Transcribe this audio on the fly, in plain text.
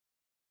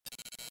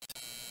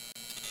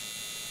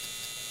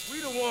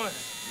We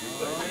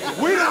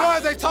the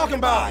ones they talking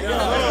about.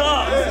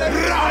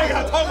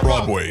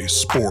 Broadway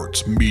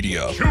Sports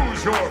Media.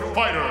 Choose your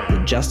fighter.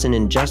 The Justin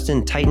and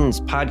Justin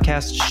Titans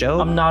podcast show.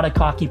 I'm not a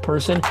cocky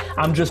person.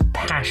 I'm just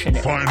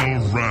passionate.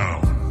 Final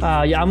round.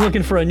 I'm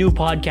looking for a new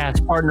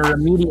podcast partner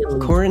immediately.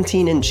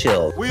 Quarantine and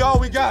chill. We all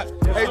we got.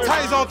 Hey,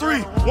 Titans on 3.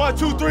 1,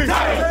 2, 3.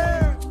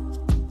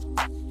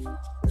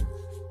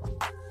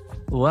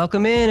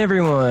 Welcome in,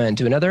 everyone,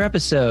 to another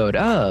episode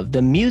of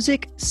the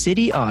Music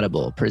City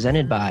Audible,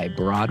 presented by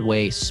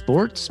Broadway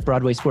Sports,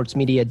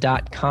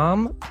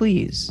 BroadwaySportsMedia.com.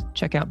 Please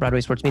check out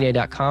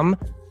BroadwaySportsMedia.com,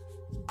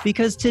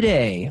 because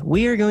today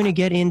we are going to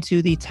get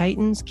into the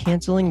Titans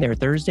canceling their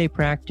Thursday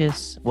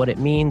practice, what it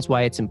means,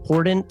 why it's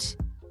important.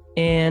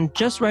 And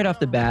just right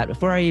off the bat,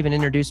 before I even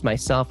introduce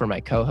myself or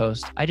my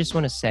co-host, I just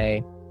want to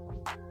say,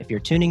 if you're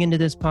tuning into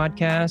this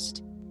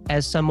podcast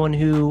as someone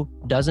who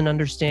doesn't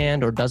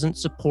understand or doesn't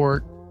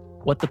support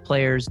what the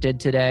players did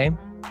today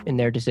in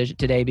their decision,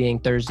 today being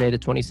Thursday the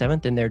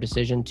 27th, in their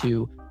decision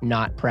to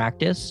not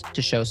practice,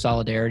 to show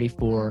solidarity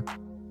for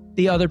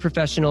the other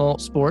professional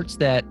sports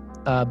that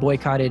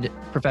boycotted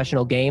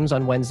professional games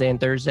on Wednesday and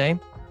Thursday,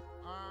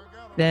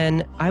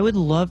 then I would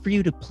love for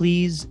you to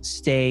please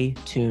stay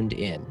tuned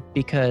in,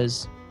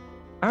 because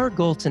our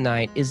goal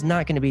tonight is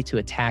not going to be to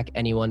attack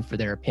anyone for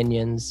their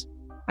opinions.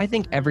 I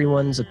think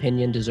everyone's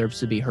opinion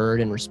deserves to be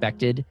heard and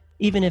respected,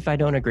 even if I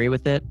don't agree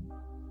with it.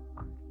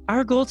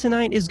 Our goal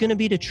tonight is going to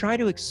be to try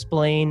to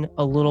explain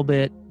a little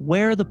bit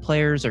where the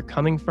players are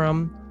coming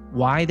from,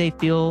 why they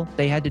feel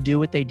they had to do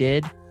what they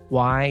did,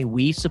 why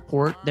we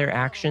support their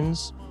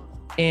actions.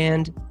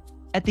 And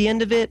at the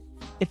end of it,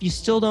 if you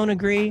still don't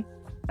agree,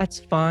 that's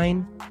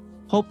fine.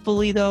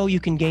 Hopefully, though, you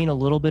can gain a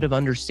little bit of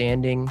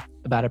understanding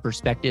about a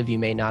perspective you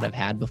may not have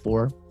had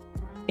before.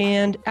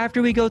 And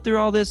after we go through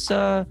all this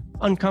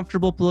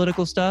uncomfortable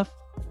political stuff,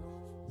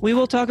 we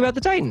will talk about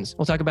the Titans.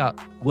 We'll talk about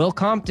Will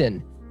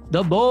Compton.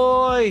 The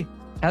boy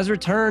has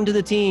returned to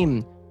the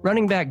team.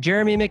 Running back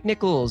Jeremy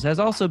McNichols has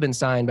also been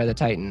signed by the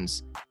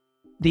Titans.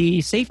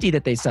 The safety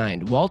that they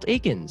signed, Walt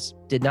Aikens,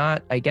 did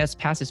not, I guess,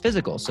 pass his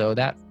physical, so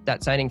that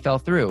signing fell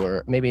through,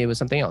 or maybe it was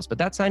something else, but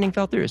that signing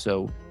fell through,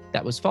 so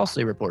that was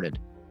falsely reported.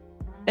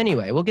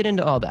 Anyway, we'll get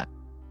into all that.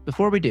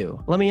 Before we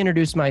do, let me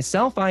introduce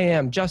myself. I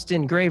am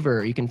Justin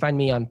Graver. You can find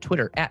me on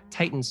Twitter at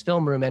Titans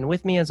Film Room, and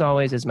with me, as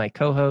always, is my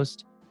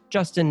co-host,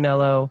 Justin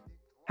Mello.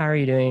 How are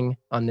you doing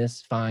on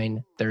this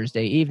fine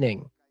Thursday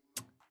evening?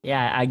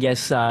 Yeah, I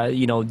guess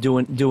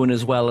doing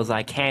as well as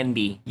I can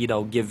be,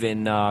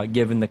 given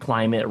the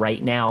climate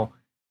right now.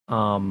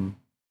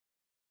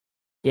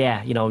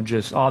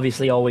 Just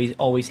obviously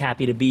always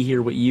happy to be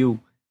here with you,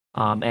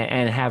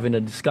 and having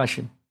a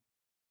discussion.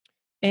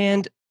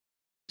 And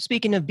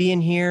speaking of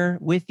being here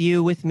with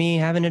you, with me,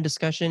 having a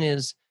discussion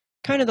is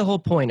kind of the whole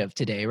point of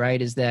today,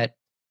 right? Is that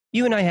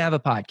you and I have a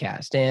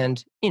podcast,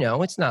 and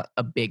it's not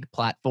a big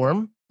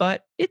platform,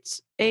 but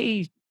it's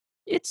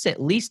at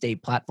least a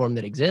platform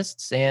that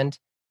exists. And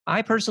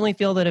I personally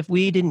feel that if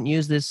we didn't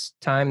use this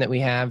time that we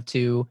have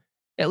to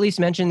at least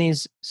mention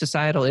these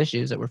societal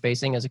issues that we're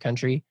facing as a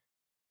country,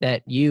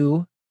 that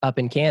you up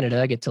in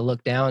Canada get to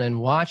look down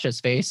and watch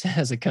us face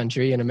as a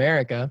country in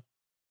America,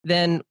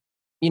 then,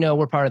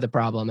 we're part of the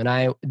problem. And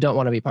I don't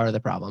want to be part of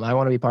the problem. I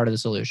want to be part of the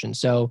solution.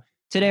 So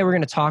today we're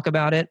going to talk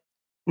about it.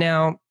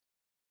 Now,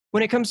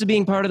 when it comes to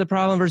being part of the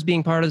problem versus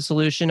being part of the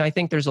solution, I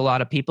think there's a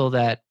lot of people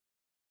that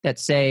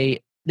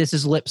say this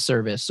is lip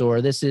service, or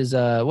this is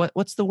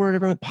what's the word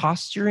everyone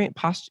posturing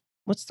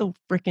what's the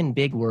freaking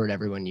big word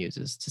everyone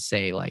uses to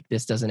say like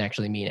this doesn't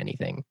actually mean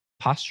anything?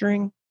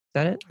 Posturing? Is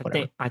that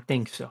it? I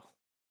think so.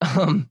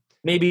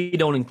 Maybe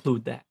don't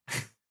include that.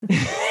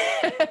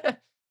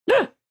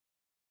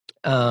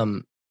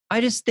 I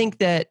just think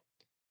that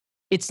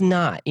it's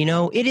not,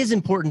 it is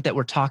important that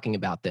we're talking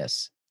about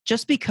this.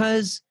 Just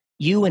because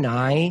you and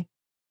I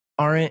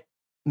aren't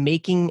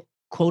making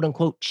quote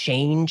unquote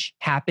change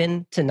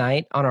happen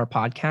tonight on our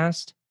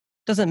podcast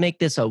doesn't make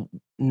this a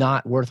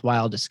not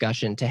worthwhile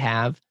discussion to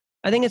have.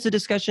 I think it's a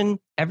discussion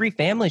every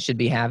family should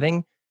be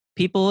having.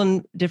 People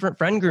in different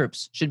friend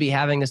groups should be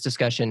having this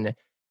discussion.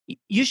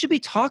 You should be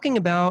talking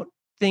about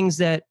things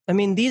that,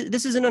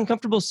 this is an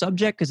uncomfortable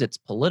subject because it's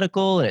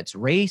political and it's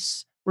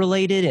race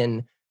related,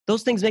 and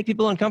those things make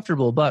people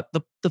uncomfortable. But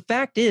the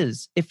fact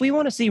is, if we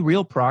want to see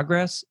real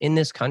progress in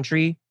this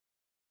country,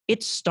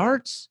 it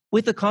starts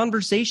with a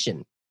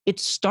conversation. It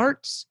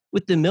starts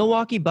with the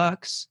Milwaukee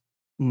Bucks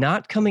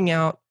not coming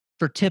out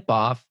for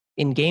tip-off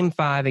in Game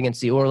 5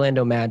 against the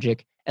Orlando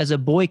Magic as a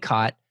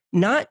boycott,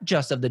 not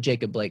just of the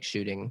Jacob Blake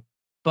shooting,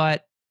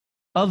 but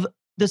of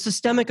the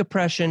systemic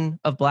oppression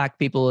of Black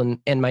people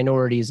and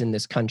minorities in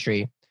this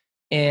country.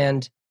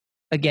 And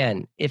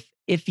again,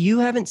 if you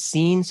haven't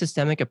seen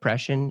systemic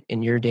oppression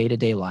in your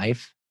day-to-day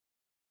life,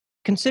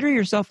 consider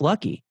yourself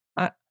lucky.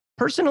 I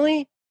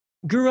personally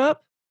grew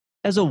up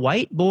as a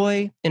white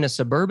boy in a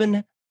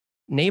suburban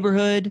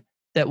neighborhood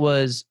that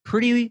was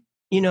pretty,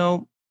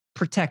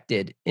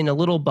 protected in a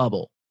little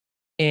bubble.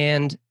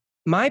 And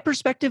my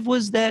perspective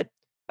was that,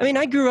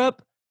 I grew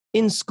up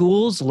in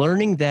schools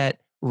learning that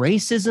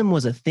racism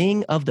was a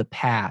thing of the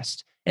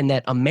past and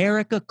that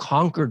America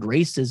conquered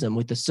racism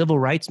with the civil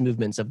rights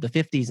movements of the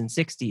 50s and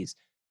 60s.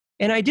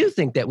 And I do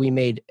think that we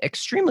made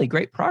extremely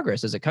great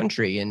progress as a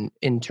country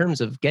in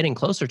terms of getting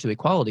closer to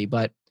equality,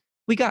 but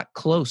we got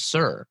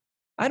closer.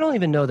 I don't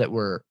even know that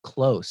we're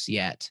close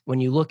yet. When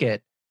you look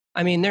at,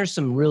 I mean, there's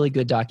some really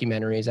good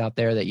documentaries out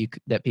there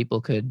that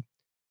people could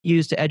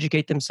use to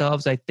educate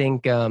themselves. I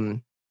think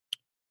 13th,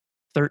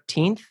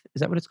 is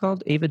that what it's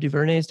called? Ava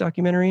DuVernay's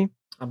documentary?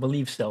 I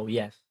believe so,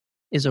 yes.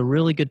 Is a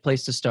really good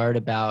place to start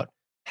about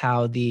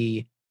how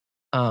the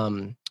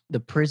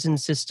prison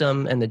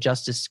system and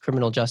the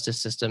criminal justice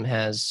system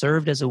has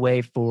served as a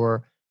way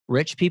for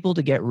rich people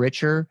to get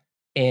richer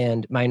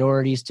and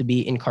minorities to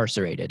be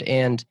incarcerated.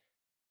 And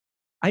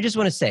I just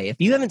want to say, if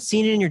you haven't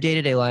seen it in your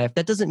day-to-day life,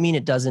 that doesn't mean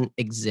it doesn't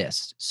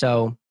exist.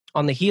 So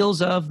on the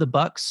heels of the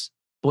Bucks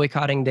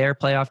boycotting their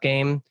playoff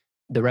game,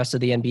 the rest of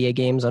the NBA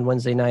games on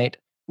Wednesday night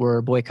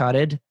were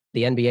boycotted.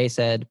 The NBA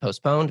said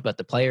postponed, but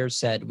the players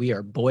said we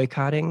are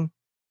boycotting.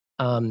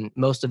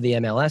 Most of the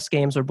MLS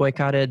games were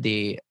boycotted.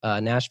 The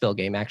Nashville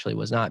game actually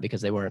was not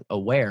because they weren't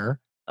aware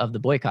of the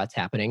boycotts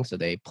happening. So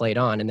they played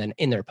on. And then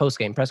in their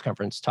post-game press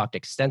conference, talked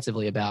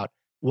extensively about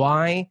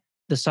why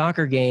the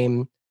soccer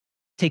game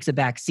takes a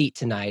back seat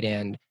tonight.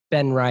 And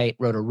Ben Wright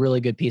wrote a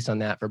really good piece on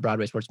that for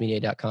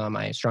BroadwaySportsMedia.com.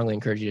 I strongly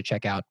encourage you to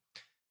check out.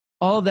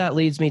 All of that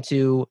leads me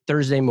to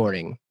Thursday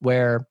morning,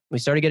 where we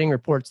started getting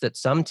reports that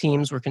some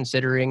teams were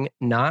considering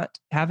not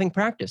having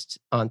practiced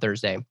on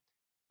Thursday.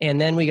 And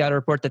then we got a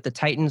report that the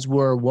Titans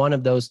were one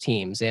of those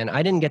teams. And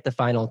I didn't get the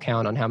final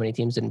count on how many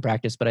teams didn't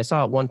practice, but I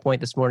saw at one point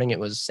this morning it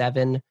was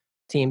 7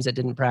 teams that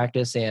didn't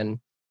practice. And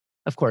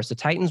of course, the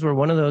Titans were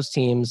one of those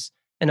teams.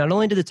 And not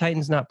only did the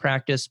Titans not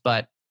practice,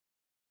 but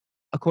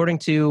according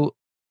to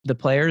the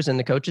players and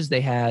the coaches,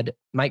 they had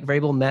Mike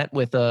Vrabel met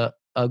with a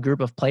group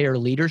of player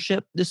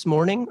leadership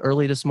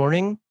early this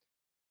morning,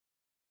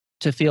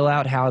 to feel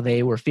out how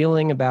they were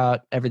feeling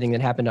about everything that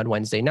happened on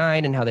Wednesday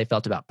night and how they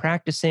felt about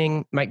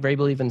practicing. Mike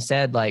Vrabel even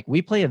said, like,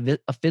 we play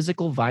a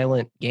physical,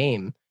 violent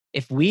game.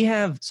 If we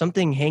have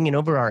something hanging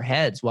over our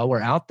heads while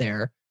we're out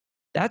there,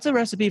 that's a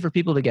recipe for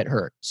people to get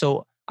hurt.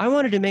 So I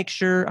wanted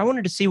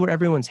to see where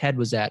everyone's head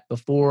was at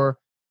before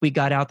we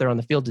got out there on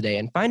the field today.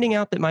 And finding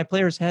out that my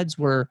players' heads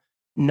were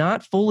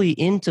not fully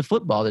into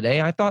football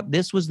today, I thought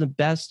this was the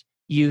best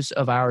use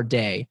of our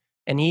day.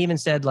 And he even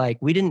said, like,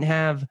 we didn't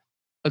have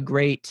a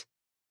great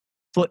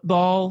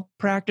football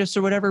practice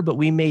or whatever, but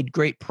we made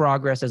great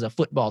progress as a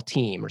football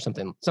team or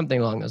something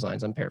along those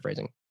lines. I'm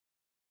paraphrasing.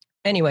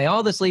 Anyway,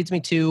 all this leads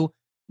me to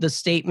the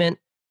statement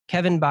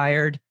Kevin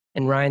Byard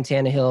and Ryan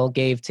Tannehill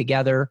gave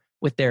together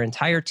with their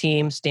entire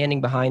team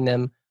standing behind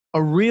them,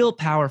 a real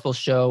powerful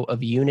show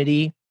of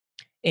unity.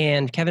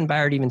 And Kevin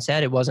Byard even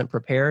said it wasn't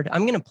prepared.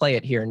 I'm going to play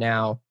it here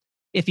now.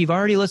 If you've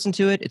already listened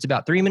to it, it's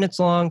about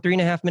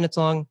 3.5 minutes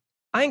long.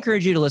 I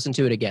encourage you to listen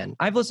to it again.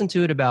 I've listened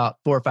to it about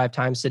 4 or 5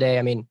 times today.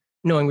 I mean,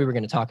 knowing we were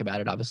going to talk about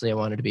it, obviously I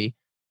wanted to be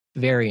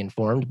very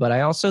informed, but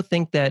I also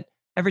think that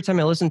every time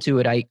I listen to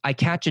it, I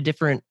catch a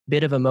different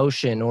bit of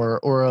emotion or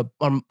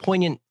a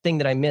poignant thing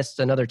that I missed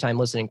another time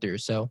listening through.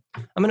 So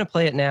I'm going to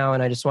play it now,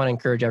 and I just want to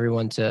encourage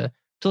everyone to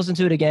listen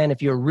to it again.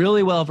 If you're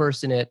really well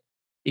versed in it,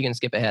 you can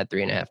skip ahead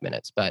 3.5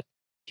 minutes. But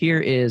here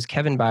is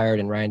Kevin Byard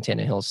and Ryan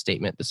Tannehill's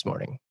statement this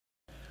morning.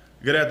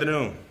 Good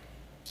afternoon.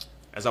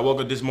 As I woke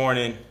up this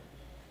morning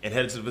and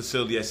headed to the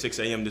facility at 6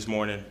 a.m. this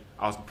morning,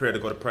 I was prepared to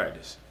go to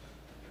practice.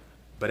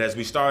 But as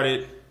we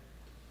started,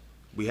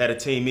 we had a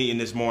team meeting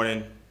this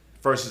morning,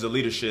 first as a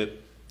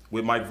leadership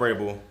with Mike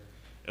Vrabel,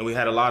 and we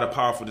had a lot of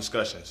powerful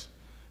discussions.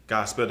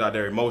 Guys spilled out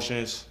their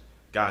emotions,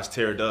 guys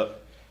teared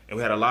up, and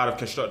we had a lot of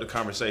constructive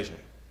conversation.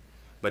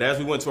 But as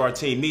we went to our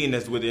team meeting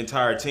with the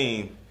entire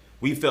team,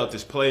 we felt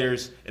as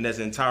players and as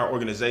an entire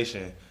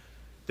organization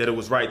that it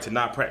was right to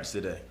not practice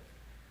today.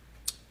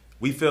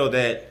 We feel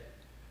that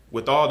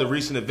with all the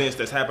recent events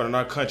that's happened in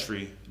our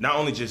country, not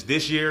only just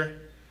this year,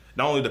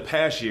 not only the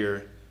past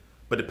year,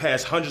 but the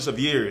past hundreds of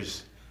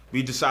years,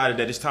 we decided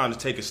that it's time to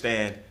take a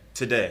stand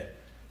today.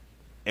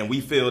 And we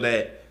feel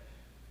that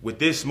with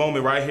this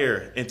moment right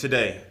here and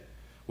today,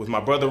 with my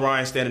brother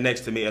Ryan standing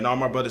next to me and all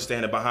my brothers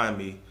standing behind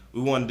me,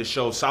 we wanted to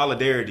show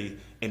solidarity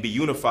and be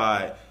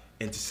unified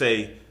and to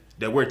say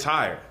that we're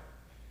tired.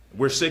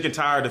 We're sick and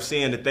tired of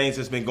seeing the things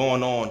that's been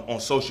going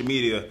on social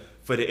media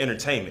for the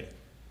entertainment.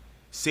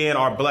 Seeing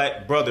our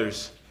black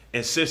brothers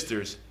and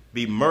sisters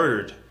be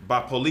murdered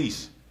by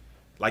police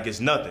like it's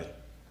nothing.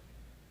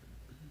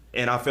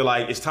 And I feel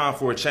like it's time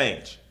for a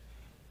change.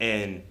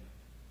 And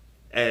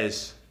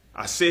as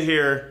I sit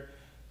here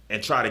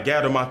and try to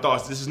gather my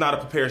thoughts, this is not a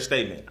prepared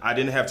statement. I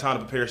didn't have time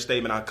to prepare a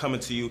statement. I'm coming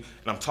to you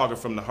and I'm talking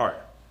from the heart.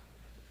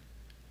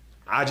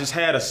 I just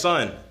had a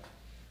son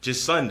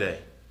just Sunday.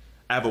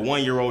 I have a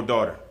 1-year-old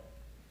daughter.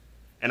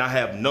 And I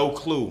have no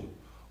clue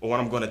on what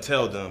I'm going to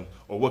tell them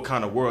or what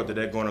kind of world that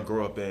they're going to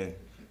grow up in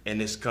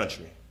this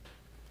country.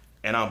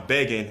 And I'm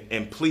begging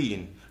and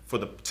pleading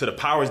to the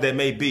powers that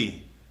may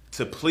be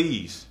to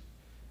please,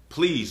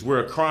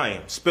 we're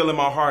crying, spilling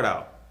my heart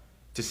out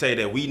to say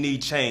that we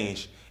need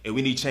change, and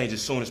we need change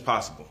as soon as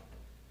possible.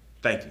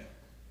 Thank you.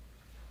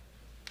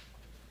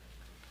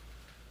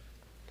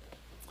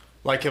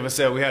 Like Kevin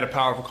said, we had a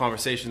powerful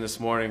conversation this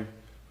morning.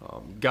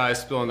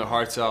 Guys spilling their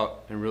hearts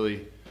out and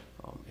really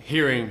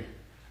hearing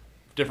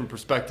different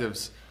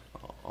perspectives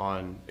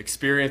on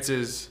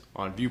experiences,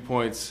 on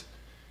viewpoints.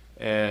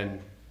 And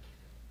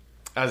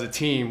as a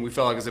team, we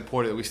felt like it's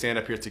important that we stand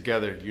up here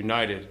together,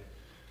 united,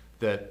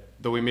 that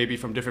though we may be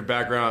from different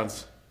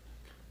backgrounds,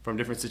 from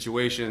different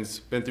situations,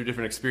 been through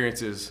different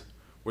experiences,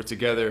 we're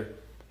together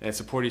and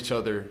support each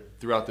other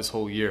throughout this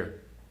whole year.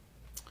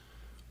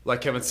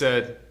 Like Kevin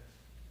said,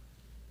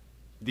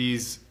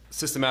 these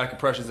systematic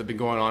oppressions have been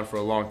going on for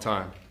a long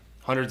time.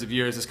 Hundreds of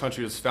years, this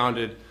country was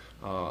founded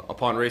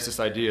upon racist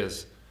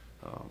ideas,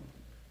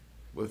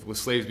 with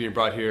slaves being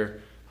brought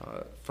here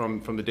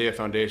from the day of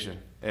foundation.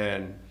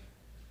 And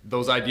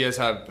those ideas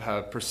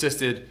have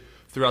persisted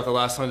throughout the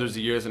last hundreds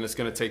of years, and it's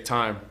going to take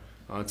time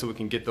until we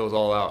can get those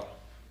all out.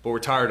 But we're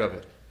tired of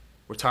it.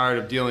 We're tired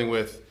of dealing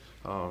with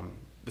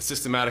the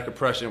systematic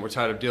oppression. We're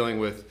tired of dealing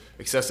with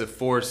excessive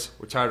force.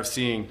 We're tired of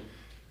seeing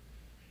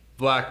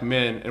black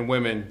men and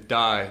women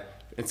die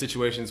in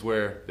situations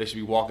where they should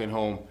be walking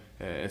home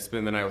and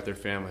spend the night with their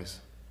families.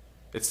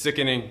 It's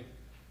sickening,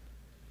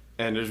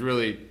 and there's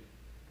really,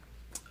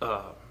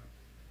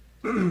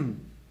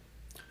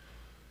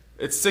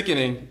 it's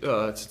sickening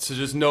to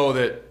just know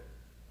that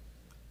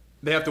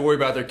they have to worry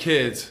about their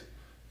kids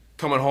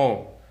coming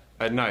home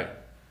at night.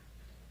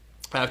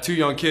 I have 2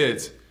 young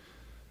kids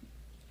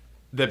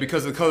that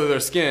because of the color of their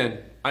skin,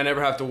 I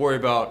never have to worry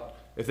about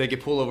if they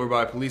get pulled over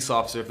by a police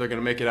officer, if they're going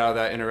to make it out of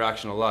that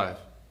interaction alive.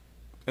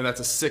 And that's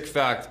a sick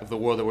fact of the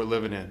world that we're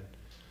living in.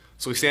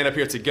 So we stand up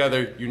here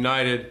together,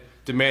 united,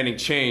 demanding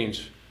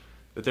change,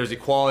 that there's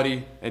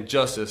equality and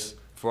justice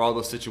for all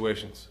those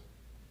situations.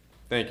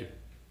 Thank you.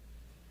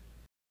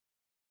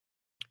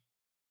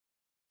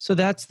 So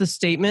that's the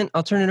statement.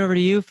 I'll turn it over to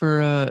you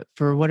for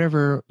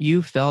whatever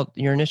you felt,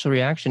 your initial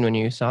reaction when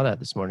you saw that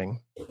this morning.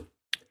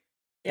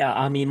 Yeah,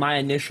 I mean, my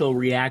initial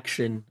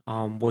reaction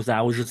was that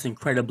I was just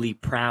incredibly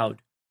proud,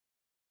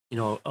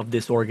 of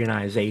this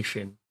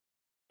organization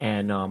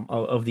and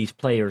of these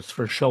players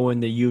for showing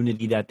the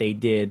unity that they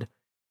did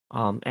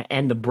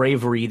and the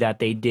bravery that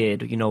they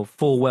did,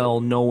 full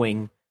well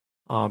knowing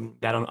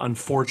that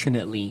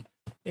unfortunately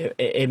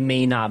it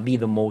may not be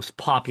the most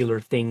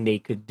popular thing they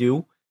could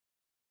do.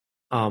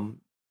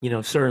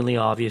 Certainly,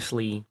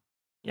 obviously,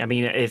 I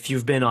mean, if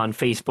you've been on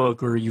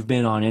Facebook or you've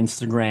been on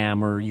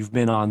Instagram or you've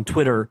been on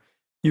Twitter,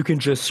 you can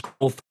just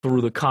scroll through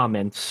the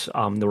comments,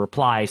 the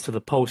replies to the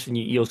post, and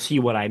you'll see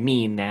what I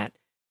mean. And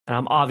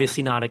I'm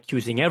obviously not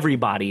accusing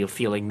everybody of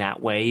feeling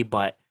that way,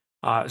 but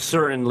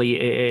certainly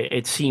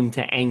it seemed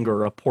to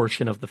anger a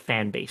portion of the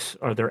fan base,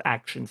 or their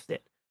actions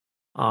did.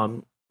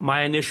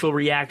 My initial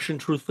reaction,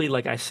 truthfully,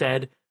 like I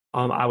said,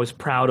 I was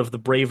proud of the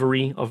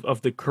bravery,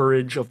 of the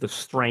courage, of the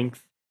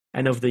strength,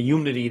 and of the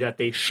unity that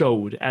they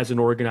showed as an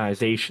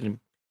organization.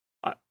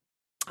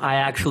 I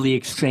actually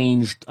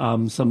exchanged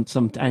some,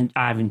 and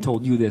I haven't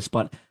told you this,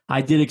 but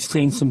I did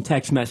exchange some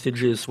text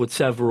messages with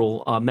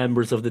several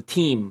members of the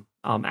team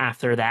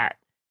after that.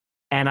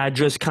 And I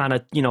just kind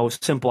of,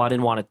 simple, I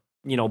didn't want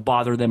to,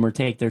 bother them or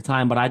take their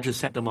time, but I just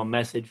sent them a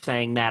message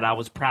saying that I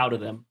was proud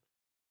of them.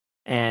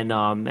 And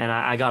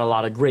I got a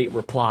lot of great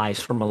replies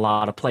from a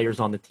lot of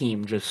players on the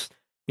team, just,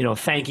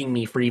 thanking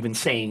me for even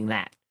saying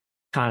that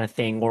kind of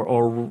thing,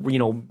 or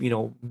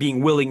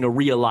being willing to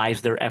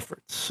realize their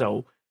efforts.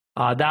 So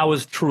that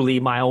was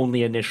truly my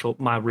only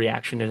my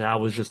reaction, and I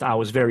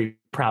was very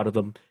proud of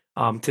them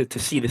to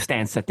see the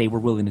stance that they were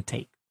willing to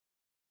take.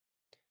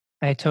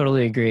 I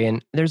totally agree.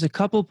 And there's a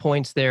couple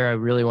points there I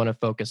really want to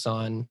focus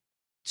on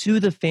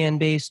to the fan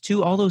base,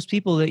 to all those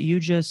people that you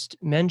just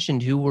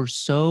mentioned who were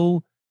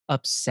so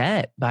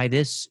upset by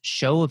this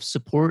show of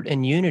support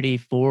and unity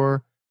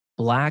for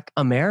Black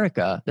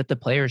America that the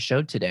players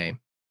showed today.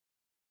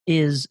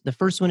 The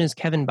first one is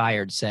Kevin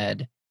Byard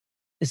said,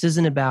 this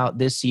isn't about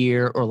this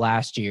year or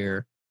last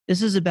year.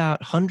 This is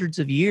about hundreds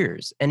of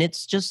years, and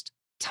it's just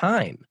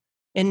time.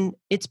 And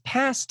it's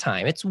past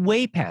time. It's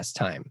way past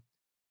time.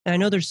 And I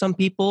know there's some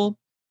people,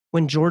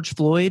 when George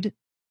Floyd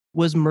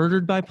was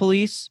murdered by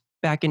police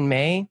back in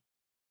May,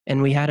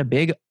 and we had a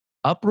big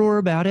uproar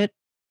about it,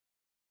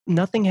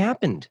 nothing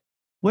happened.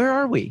 Where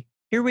are we?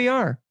 Here we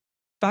are,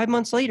 5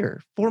 months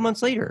later, 4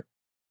 months later.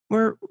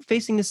 We're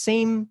facing the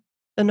same,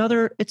 I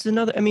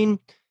mean,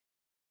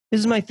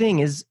 this is my thing,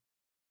 is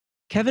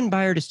Kevin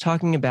Byard is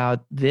talking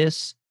about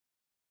this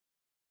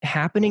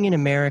happening in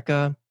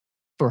America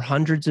for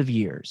hundreds of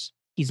years.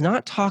 He's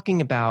not talking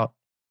about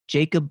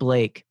Jacob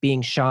Blake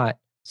being shot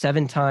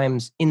 7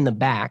 times in the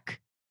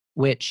back,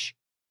 which,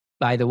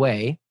 by the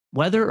way,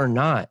 whether or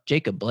not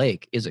Jacob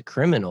Blake is a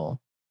criminal,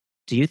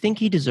 do you think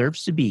he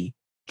deserves to be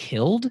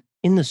killed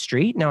in the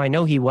street? Now, I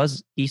know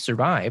he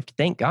survived,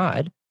 thank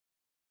God.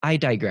 I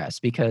digress,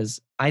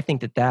 because I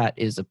think that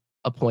is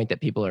a point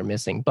that people are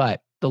missing.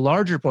 But the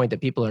larger point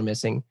that people are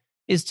missing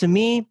is, to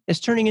me, is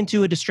turning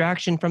into a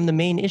distraction from the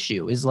main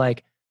issue. Is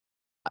like,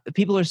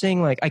 people are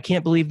saying, like, I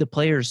can't believe the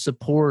players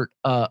support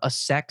a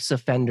sex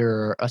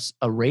offender or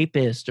a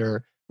rapist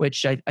or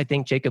which I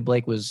think Jacob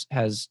Blake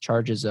has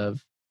charges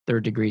of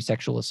third-degree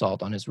sexual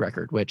assault on his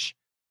record, which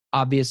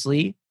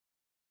obviously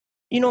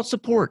you don't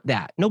support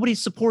that.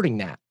 Nobody's supporting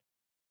that.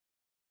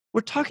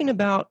 We're talking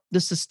about the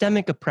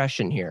systemic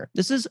oppression here.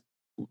 This is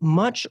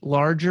much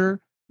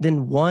larger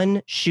than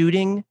one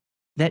shooting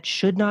that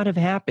should not have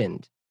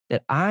happened,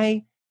 that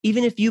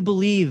even if you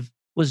believe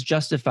was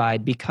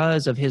justified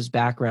because of his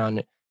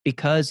background,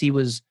 because he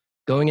was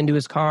going into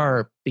his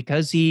car,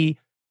 because he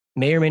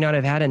may or may not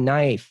have had a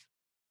knife,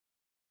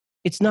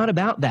 it's not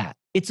about that.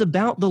 It's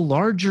about the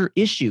larger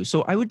issue.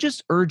 So I would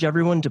just urge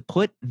everyone to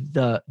put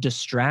the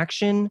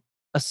distraction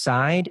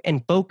aside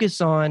and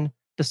focus on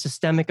the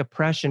systemic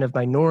oppression of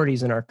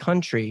minorities in our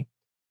country.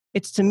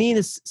 It's, to me,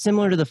 this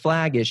similar to the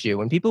flag issue.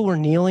 When people were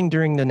kneeling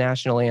during the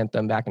national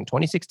anthem back in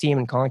 2016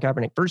 when Colin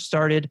Kaepernick first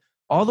started,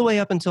 all the way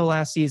up until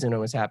last season when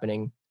it was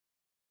happening,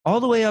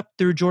 all the way up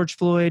through George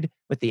Floyd,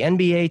 with the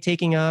NBA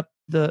taking up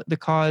the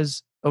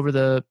cause over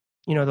the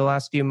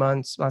last few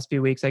months, last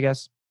few weeks, I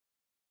guess,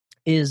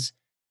 is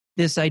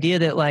this idea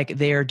that like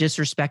they are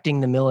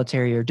disrespecting the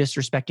military or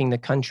disrespecting the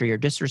country or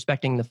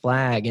disrespecting the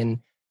flag. And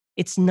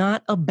it's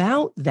not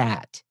about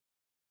that.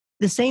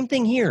 The same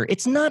thing here.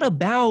 It's not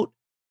about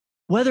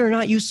whether or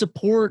not you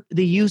support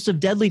the use of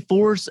deadly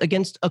force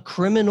against a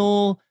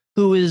criminal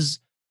who is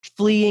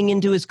fleeing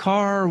into his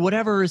car or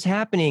whatever is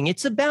happening.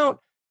 It's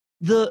about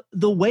the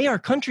way our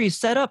country is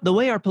set up, the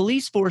way our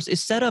police force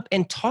is set up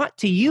and taught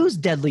to use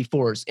deadly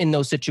force in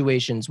those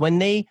situations when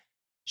they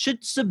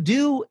should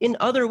subdue in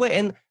other ways.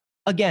 And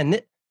again,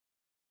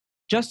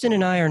 Justin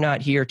and I are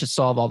not here to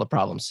solve all the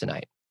problems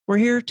tonight. We're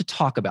here to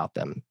talk about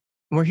them.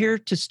 We're here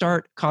to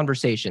start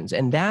conversations.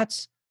 And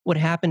that's what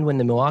happened when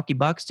the Milwaukee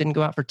Bucks didn't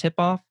go out for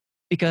tip-off,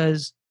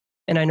 because,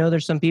 and I know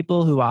there's some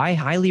people who I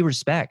highly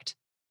respect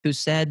who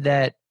said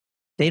that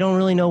they don't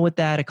really know what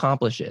that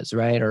accomplishes,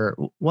 right? Or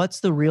what's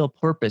the real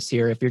purpose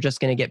here if you're just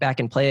going to get back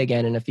and play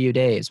again in a few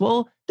days?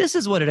 Well, this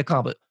is what it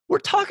accomplished. We're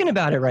talking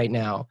about it right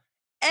now.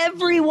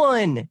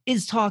 Everyone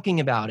is talking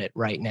about it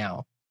right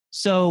now.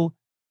 So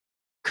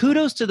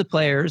kudos to the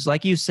players.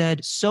 Like you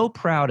said, so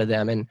proud of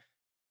them. And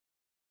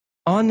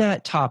on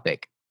that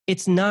topic,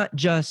 it's not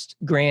just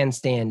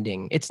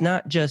grandstanding. It's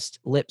not just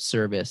lip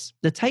service.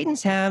 The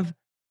Titans have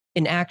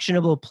an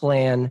actionable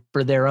plan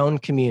for their own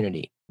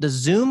community. The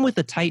Zoom with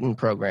the Titan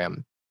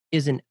program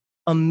is an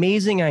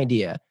amazing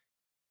idea.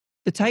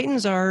 The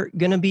Titans are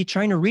going to be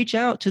trying to reach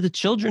out to the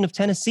children of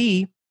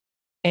Tennessee,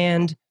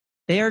 and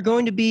they are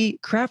going to be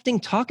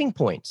crafting talking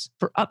points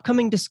for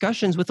upcoming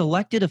discussions with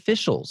elected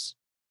officials.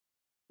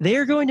 They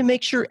are going to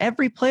make sure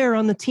every player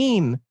on the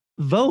team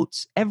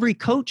votes, every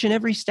coach and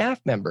every staff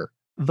member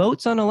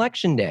votes on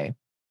election day.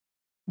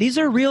 These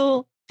are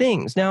real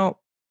things. Now,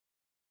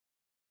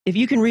 if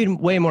you can read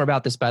way more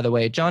about this, by the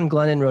way, John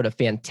Glennon wrote a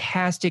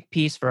fantastic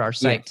piece for our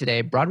site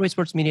today,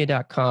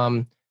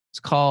 BroadwaySportsMedia.com.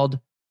 It's called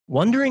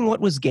Wondering What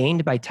Was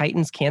Gained by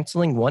Titans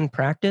Canceling One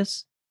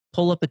Practice?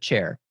 Pull Up a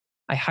Chair.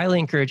 I highly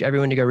encourage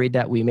everyone to go read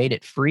that. We made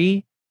it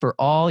free for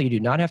all. You do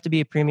not have to be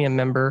a premium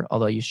member,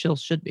 although you still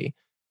should be.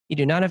 You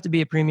do not have to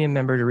be a premium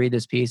member to read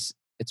this piece.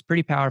 It's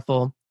pretty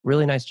powerful.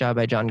 Really nice job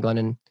by John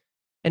Glennon.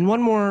 And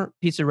one more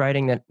piece of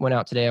writing that went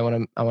out today I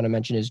want to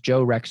mention is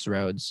Joe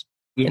Rexroads.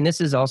 Yeah. And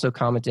this is also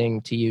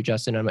commenting to you,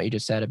 Justin, on what you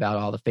just said about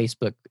all the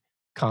Facebook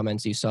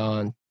comments you saw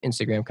on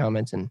Instagram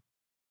comments and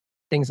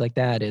things like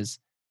that. Is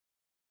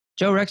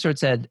Joe Rexroad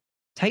said,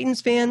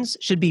 Titans fans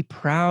should be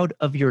proud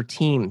of your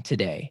team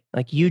today.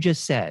 Like you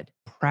just said,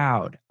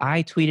 proud.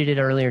 I tweeted it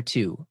earlier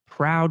too.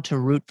 Proud to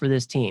root for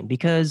this team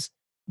because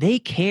they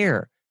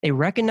care. They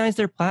recognize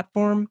their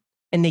platform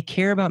and they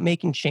care about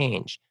making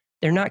change.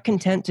 They're not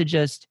content to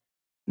just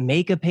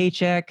make a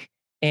paycheck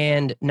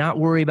and not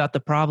worry about the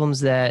problems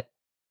that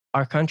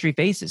our country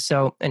faces.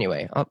 So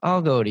anyway,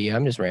 I'll go to you.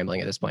 I'm just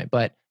rambling at this point.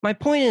 But my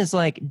point is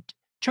like,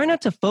 try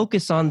not to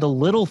focus on the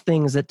little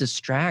things that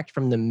distract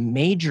from the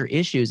major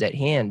issues at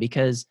hand.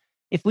 Because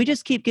if we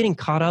just keep getting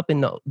caught up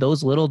in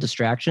those little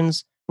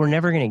distractions, we're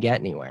never going to get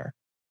anywhere.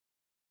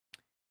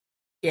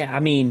 Yeah,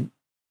 I mean,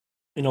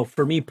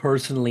 for me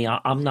personally,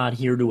 I'm not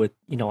here to,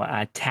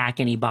 attack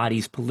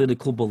anybody's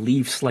political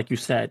beliefs. Like you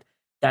said,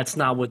 that's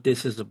not what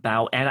this is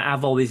about. And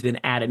I've always been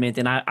adamant,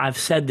 and I've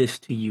said this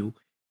to you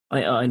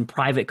in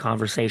private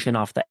conversation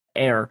off the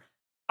air.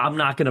 I'm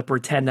not going to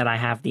pretend that I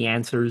have the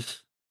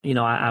answers.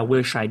 I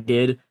wish I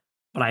did,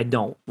 but I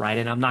don't, right?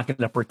 And I'm not going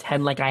to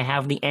pretend like I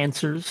have the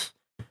answers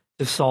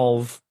to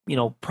solve,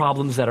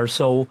 problems that are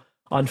so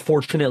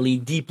unfortunately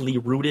deeply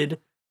rooted.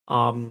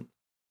 All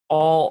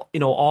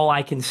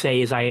I can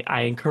say is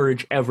I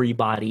encourage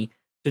everybody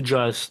to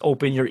just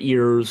open your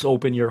ears,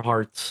 open your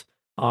hearts,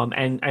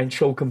 and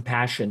show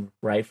compassion,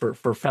 right,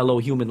 for fellow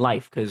human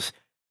life, because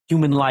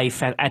human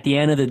life, at the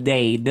end of the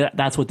day,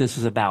 that's what this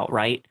is about,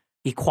 right?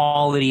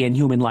 Equality and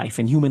human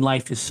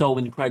life is so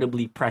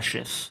incredibly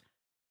precious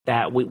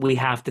that we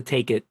have to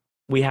take it.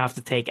 We have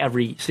to take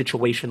every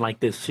situation like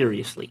this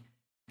seriously,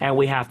 and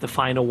we have to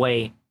find a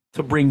way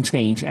to bring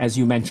change, as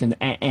you mentioned,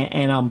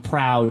 and I'm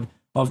proud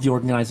of the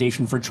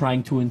organization for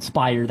trying to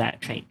inspire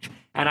that change.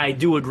 And I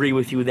do agree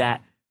with you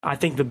that I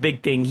think the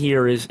big thing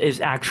here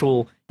is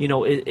actual,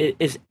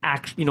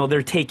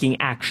 they're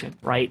taking action,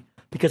 right?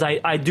 Because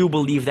I do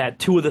believe that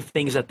two of the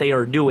things that they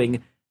are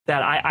doing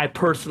that I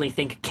personally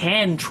think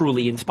can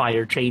truly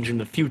inspire change in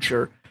the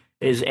future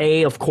is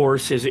of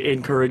course, is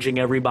encouraging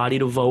everybody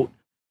to vote.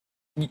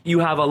 You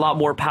have a lot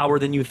more power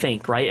than you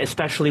think, right?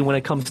 Especially when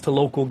it comes to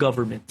local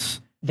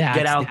governments. That's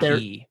Get out the there.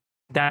 key.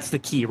 That's the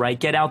key, right?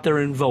 Get out there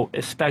and vote,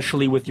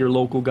 especially with your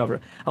local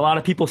government. A lot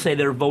of people say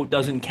their vote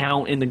doesn't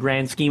count in the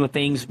grand scheme of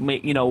things,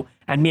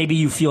 and maybe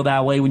you feel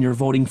that way when you're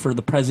voting for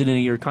the president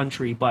of your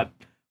country. But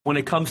when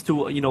it comes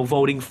to,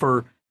 voting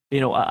for,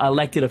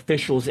 elected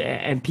officials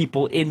and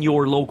people in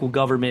your local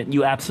government,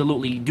 you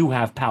absolutely do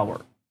have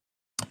power.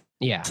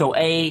 Yeah. So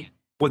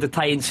what the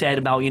Titans said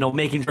about,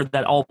 making sure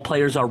that all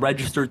players are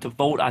registered to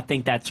vote, I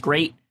think that's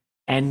great.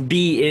 And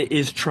B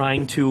is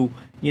trying to,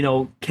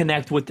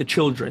 connect with the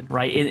children,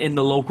 right, in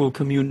the local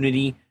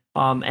community,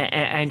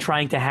 and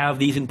trying to have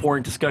these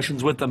important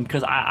discussions with them.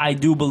 Because I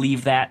do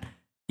believe that,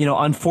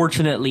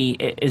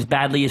 unfortunately, as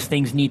badly as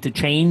things need to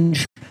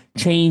change,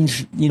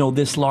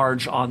 this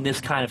large on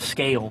this kind of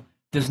scale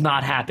does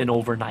not happen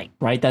overnight,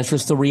 right? That's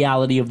just the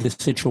reality of this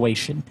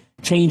situation.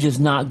 Change is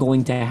not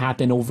going to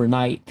happen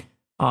overnight.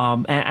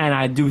 And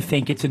I do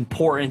think it's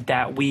important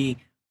that the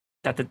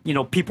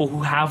people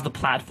who have the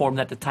platform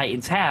that the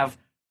Titans have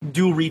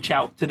do reach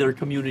out to their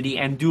community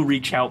and do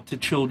reach out to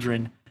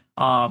children,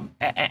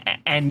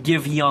 and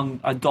give young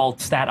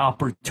adults that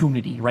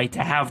opportunity, right,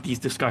 to have these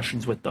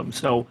discussions with them.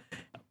 So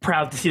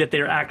proud to see that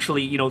they're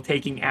actually,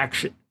 taking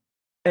action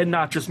and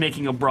not just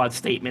making a broad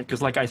statement.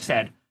 Because like I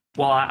said,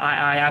 while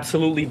I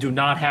absolutely do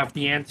not have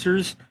the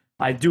answers,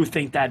 I do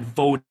think that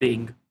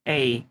voting,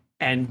 A,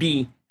 and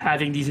B,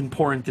 having these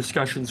important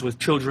discussions with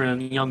children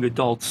and young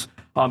adults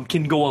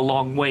can go a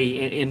long way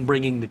in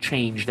bringing the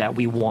change that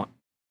we want,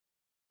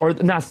 or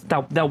not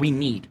that we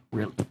need,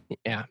 really.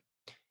 Yeah.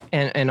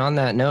 And on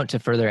that note, to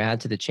further add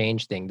to the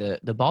change thing,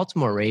 the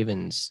Baltimore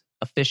Ravens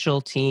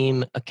official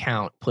team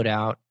account put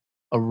out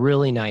a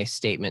really nice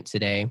statement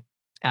today.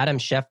 Adam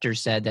Schefter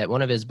said that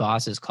one of his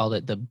bosses called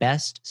it the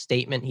best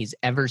statement he's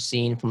ever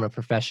seen from a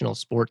professional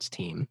sports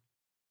team.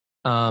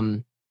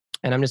 And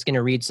I'm just going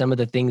to read some of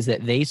the things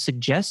that they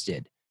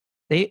suggested.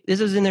 This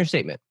is in their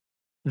statement.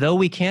 Though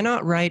we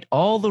cannot right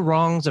all the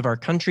wrongs of our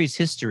country's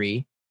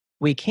history,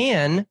 we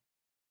can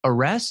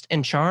arrest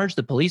and charge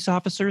the police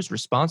officers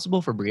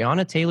responsible for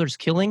Breonna Taylor's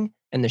killing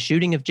and the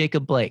shooting of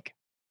Jacob Blake.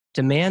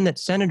 Demand that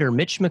Senator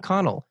Mitch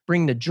McConnell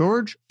bring the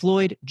George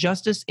Floyd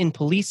Justice in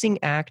Policing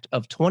Act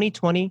of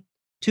 2020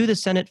 to the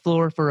Senate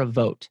floor for a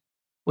vote,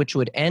 which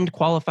would end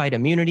qualified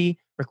immunity,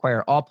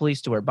 require all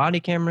police to wear body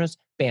cameras,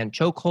 ban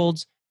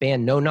chokeholds,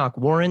 ban no-knock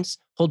warrants,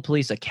 hold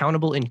police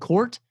accountable in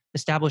court,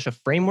 establish a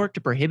framework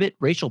to prohibit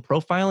racial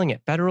profiling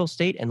at federal,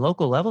 state, and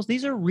local levels.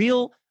 These are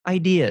real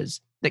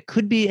ideas that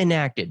could be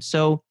enacted.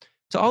 So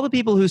to all the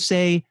people who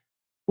say,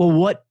 well,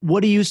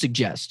 what do you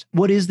suggest?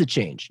 What is the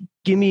change?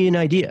 Give me an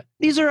idea.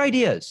 These are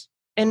ideas.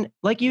 And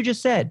like you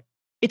just said,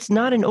 it's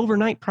not an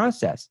overnight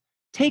process.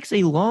 It takes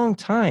a long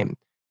time.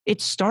 I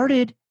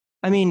don't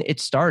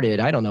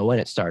know when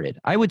it started.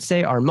 I would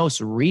say our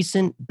most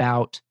recent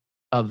bout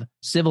of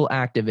civil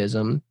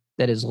activism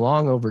that is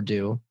long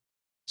overdue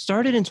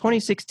started in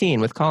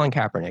 2016 with Colin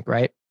Kaepernick,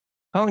 right?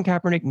 Colin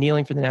Kaepernick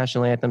kneeling for the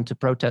national anthem to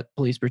protest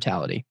police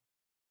brutality.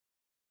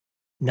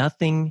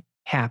 Nothing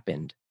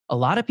happened. A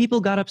lot of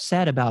people got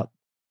upset about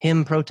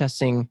him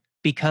protesting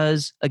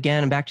because,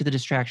 again, back to the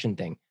distraction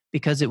thing,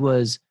 because it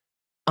was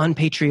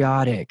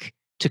unpatriotic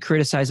to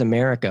criticize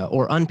America,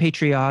 or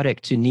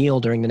unpatriotic to kneel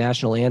during the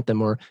national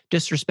anthem, or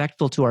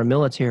disrespectful to our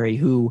military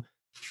who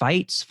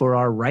fights for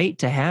our right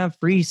to have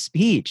free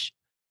speech.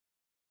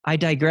 I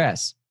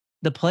digress.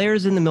 The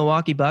players in the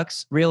Milwaukee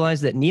Bucks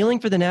realized that kneeling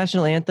for the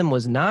national anthem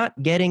was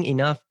not getting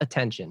enough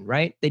attention,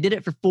 right? They did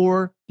it for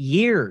 4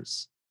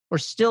 years. We're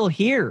still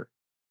here.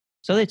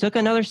 So they took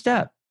another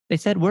step. They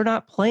said, we're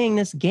not playing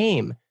this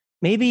game.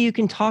 Maybe you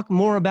can talk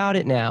more about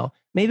it now.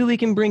 Maybe we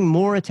can bring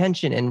more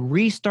attention and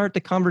restart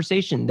the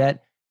conversation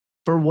that,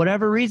 for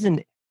whatever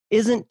reason,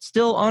 isn't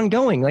still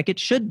ongoing like it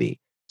should be.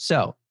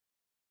 So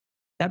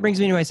that brings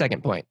me to my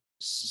second point,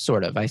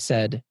 sort of. I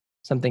said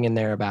something in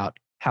there about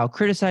how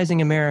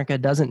criticizing America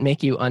doesn't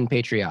make you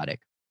unpatriotic.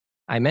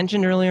 I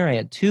mentioned earlier I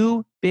had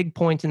 2 big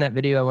points in that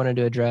video I wanted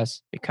to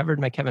address. We covered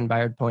my Kevin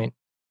Byard point.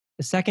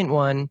 The second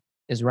one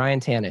is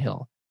Ryan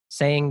Tannehill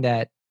saying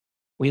that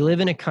we live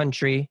in a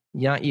country,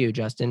 not you,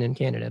 Justin, in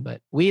Canada, but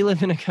we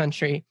live in a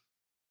country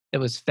that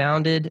was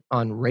founded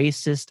on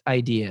racist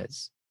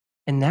ideas.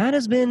 And that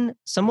has been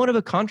somewhat of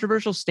a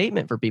controversial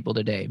statement for people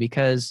today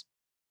because,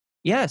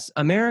 yes,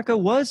 America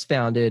was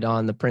founded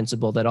on the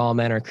principle that all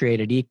men are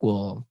created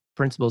equal,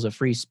 principles of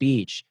free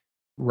speech,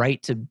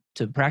 right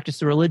to practice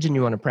the religion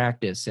you want to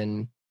practice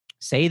and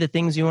say the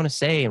things you want to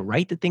say and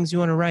write the things you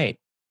want to write.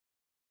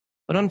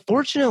 But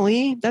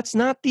unfortunately, those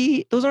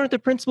aren't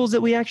the principles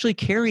that we actually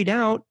carried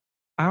out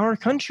our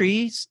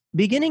country's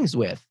beginnings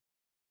with.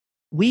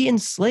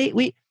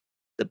 The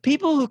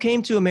people who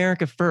came to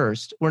America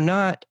first were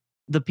not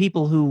the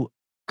people who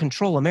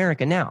control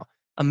America now.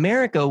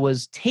 America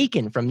was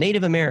taken from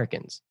Native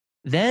Americans.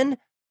 Then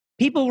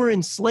people were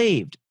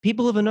enslaved.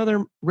 People of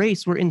another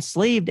race were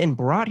enslaved and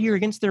brought here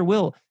against their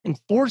will and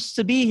forced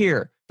to be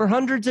here for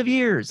hundreds of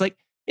years. Like,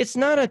 it's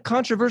not a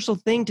controversial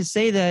thing to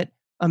say that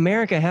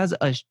America has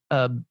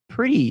a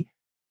pretty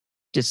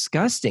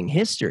disgusting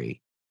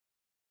history.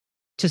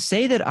 To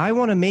say that I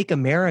want to make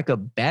America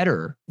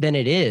better than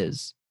it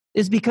is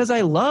because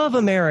I love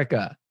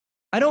America.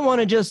 I don't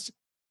want to just,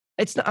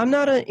 I'm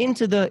not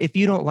into the, if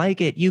you don't like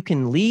it, you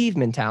can leave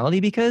mentality,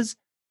 because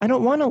I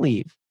don't want to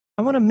leave.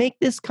 I want to make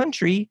this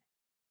country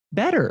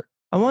better.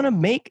 I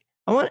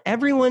want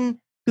everyone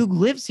who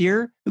lives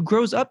here, who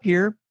grows up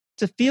here,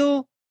 to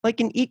feel like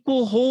an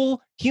equal,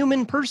 whole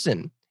human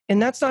person.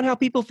 And that's not how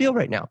people feel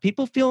right now.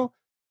 People feel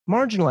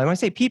marginalized. When I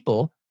say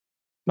people,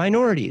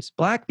 minorities,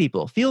 Black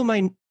people feel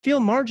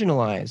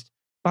marginalized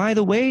by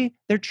the way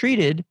they're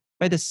treated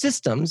by the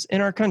systems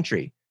in our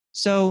country.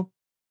 So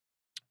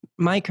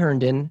Mike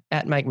Herndon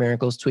at Mike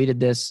Miracles tweeted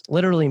this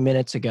literally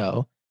minutes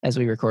ago as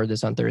we record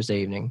this on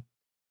Thursday evening.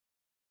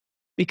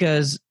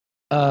 Because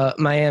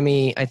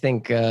Miami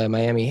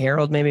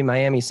Herald, maybe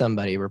Miami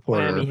somebody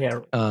reporter. Miami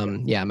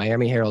Herald.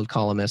 Miami Herald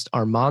columnist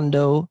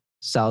Armando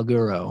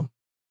Salguero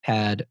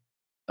had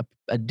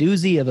a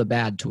doozy of a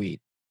bad tweet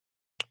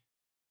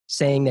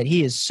saying that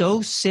he is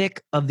so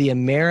sick of the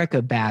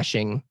America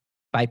bashing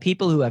by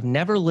people who have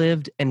never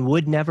lived and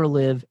would never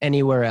live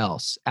anywhere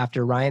else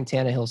after Ryan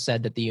Tannehill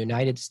said that the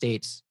United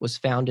States was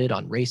founded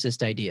on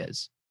racist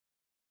ideas.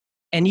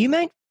 And you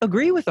might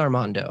agree with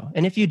Armando.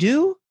 And if you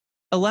do,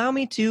 allow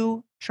me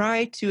to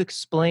try to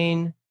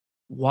explain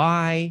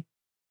why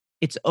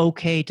it's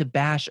okay to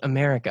bash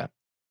America.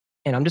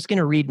 And I'm just going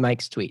to read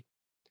Mike's tweet.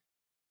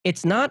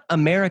 It's not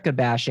America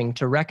bashing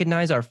to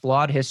recognize our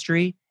flawed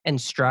history and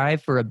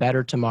strive for a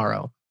better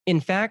tomorrow. In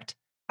fact,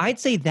 I'd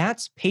say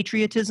that's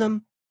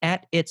patriotism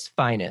at its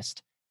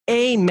finest.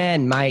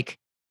 Amen, Mike.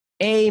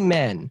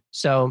 Amen.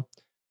 So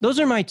those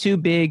are my two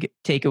big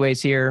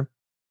takeaways here,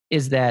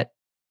 is that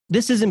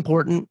this is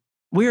important.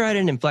 We're at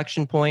an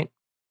inflection point,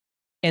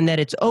 and that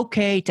it's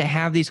okay to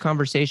have these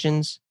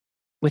conversations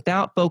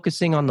without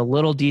focusing on the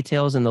little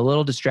details and the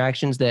little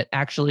distractions that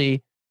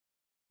actually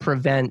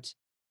prevent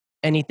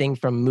anything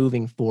from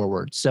moving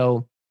forward.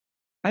 So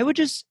I would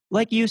just,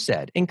 like you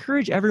said,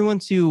 encourage everyone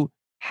to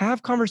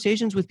have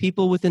conversations with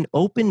people with an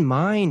open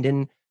mind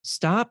and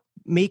stop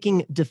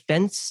making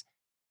defense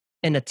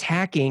and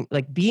attacking,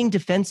 like being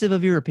defensive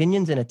of your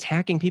opinions and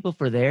attacking people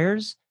for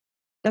theirs.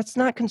 That's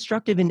not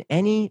constructive in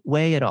any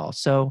way at all.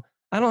 So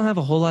I don't have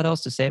a whole lot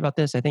else to say about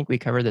this. I think we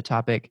covered the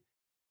topic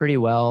pretty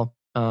well.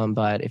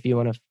 But if you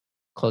want to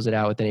close it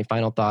out with any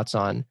final thoughts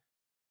on,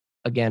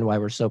 again, why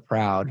we're so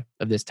proud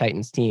of this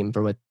Titans team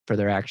for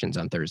their actions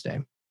on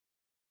Thursday.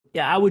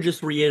 Yeah, I would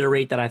just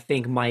reiterate that I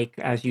think Mike,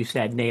 as you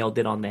said, nailed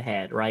it on the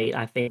head, right?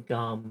 I think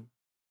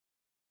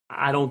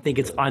I don't think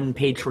it's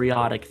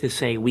unpatriotic to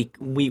say we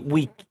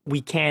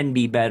can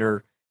be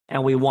better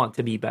and we want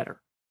to be better,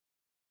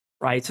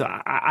 right? So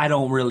I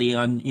don't really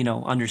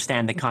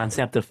understand the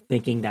concept of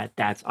thinking that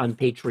that's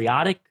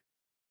unpatriotic.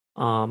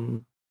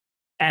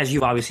 As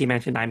you obviously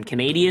mentioned, I'm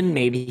Canadian.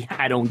 Maybe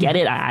I don't get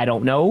it. I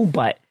don't know,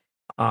 but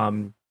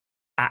I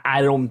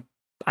don't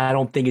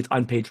think it's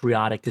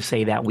unpatriotic to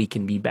say that we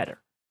can be better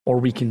or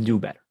we can do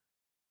better.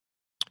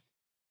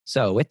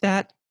 So with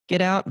that, get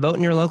out, vote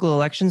in your local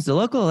elections. The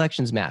local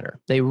elections matter.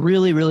 They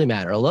really, really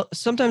matter.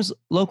 Sometimes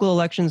local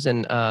elections,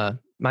 and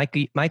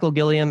Michael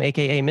Gilliam,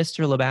 a.k.a.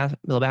 Mr.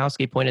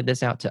 Lebowski, pointed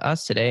this out to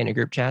us today in a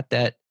group chat,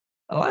 that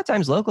a lot of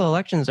times local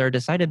elections are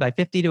decided by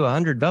 50 to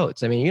 100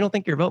 votes. I mean, you don't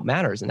think your vote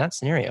matters in that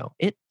scenario.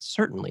 It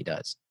certainly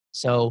does.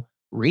 So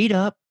read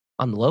up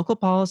on the local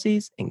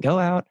policies and go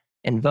out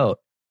and vote.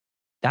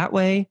 That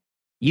way,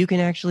 you can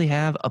actually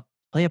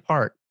play a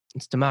part.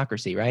 It's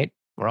democracy, right?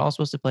 We're all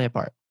supposed to play a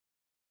part.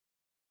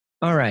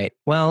 All right.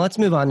 Well, let's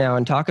move on now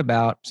and talk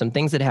about some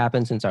things that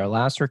happened since our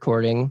last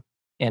recording.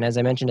 And as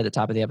I mentioned at the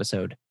top of the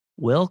episode,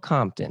 Will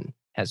Compton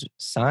has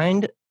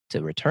signed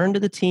to return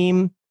to the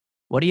team.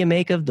 What do you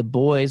make of the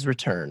boys'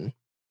 return?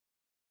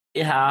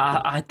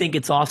 Yeah, I think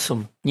it's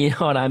awesome. You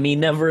know what I mean?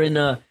 Never in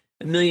a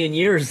million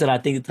years that I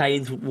think the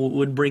Titans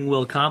would bring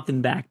Will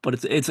Compton back,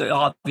 but it's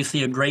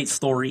obviously a great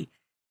story.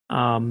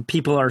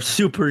 People are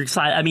super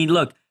excited. I mean,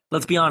 look,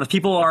 let's be honest.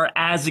 People are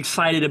as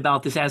excited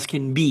about this as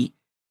can be,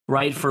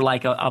 right? For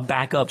like a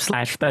backup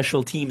 /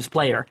 special teams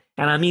player.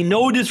 And I mean,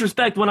 no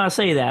disrespect when I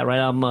say that, right?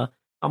 I'm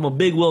a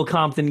big Will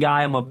Compton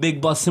guy. I'm a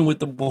big busting with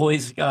the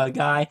boys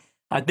guy.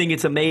 I think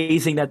it's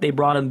amazing that they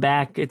brought him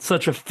back. It's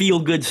such a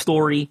feel-good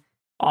story,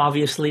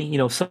 obviously,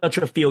 such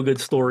a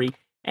feel-good story.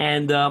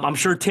 And I'm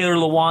sure Taylor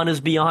Lewan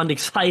is beyond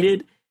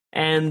excited.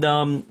 And,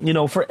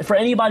 for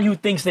anybody who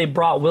thinks they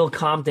brought Will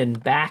Compton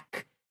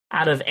back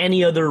out of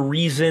any other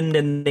reason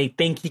than they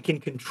think he can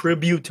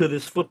contribute to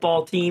this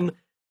football team,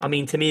 I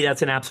mean, to me,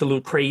 that's an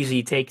absolute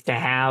crazy take to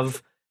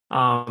have.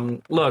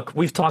 Look,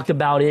 we've talked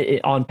about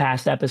it on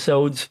past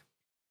episodes.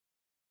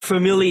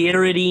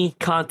 Familiarity,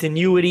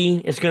 continuity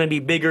is going to be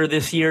bigger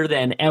this year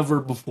than ever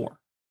before,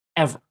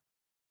 ever.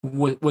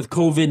 With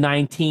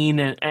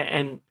COVID-19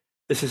 and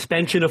the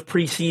suspension of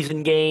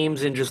preseason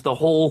games and just the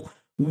whole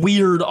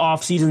weird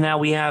offseason that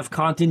we have,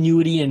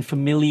 continuity and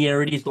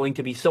familiarity is going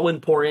to be so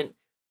important.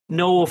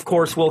 No, of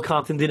course, Will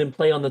Compton didn't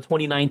play on the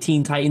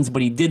 2019 Titans,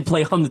 but he did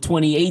play on the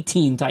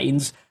 2018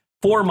 Titans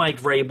for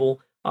Mike Vrabel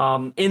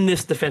in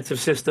this defensive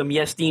system.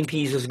 Yes, Dean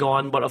Pease is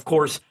gone, but of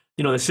course,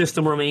 the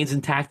system remains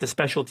intact. The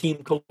special team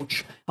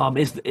coach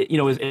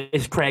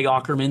is Craig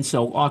Ackerman,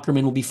 so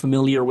Ackerman will be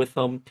familiar with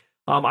them.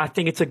 I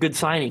think it's a good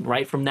signing,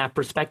 right, from that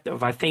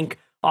perspective. I think,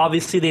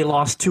 obviously, they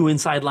lost 2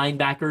 inside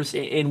linebackers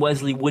in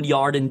Wesley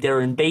Woodyard and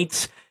Darren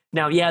Bates.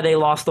 Now, yeah, they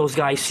lost those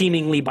guys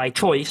seemingly by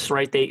choice,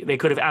 right? They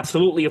could have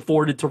absolutely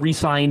afforded to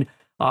re-sign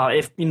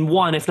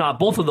if not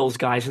both of those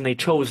guys, and they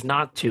chose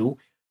not to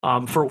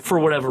for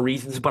whatever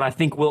reasons. But I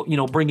think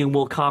bringing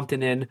Will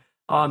Compton in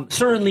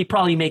certainly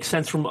probably makes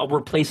sense from a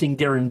replacing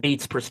Darren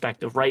Bates'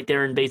 perspective, right?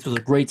 Darren Bates was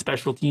a great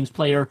special teams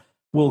player.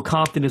 Will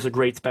Compton is a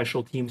great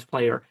special teams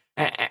player.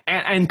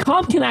 And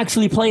Comp can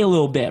actually play a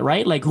little bit,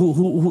 right? Like,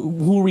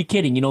 who are we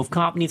kidding? If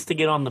Comp needs to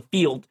get on the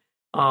field,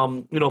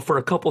 for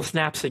a couple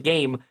snaps a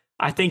game,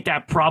 I think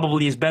that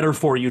probably is better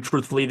for you,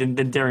 truthfully, than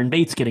Darren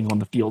Bates getting on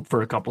the field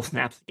for a couple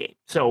snaps a game.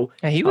 So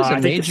he was a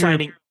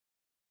major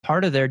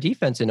part of their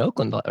defense in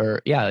Oakland,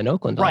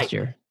 last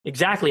year.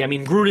 Exactly. I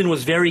mean, Gruden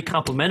was very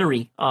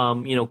complimentary.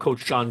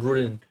 Coach John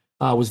Gruden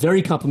was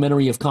very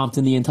complimentary of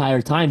Compton the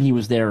entire time he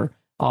was there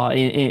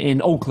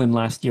in Oakland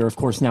last year. Of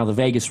course, now the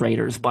Vegas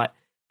Raiders. But,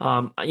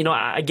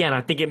 again,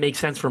 I think it makes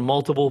sense from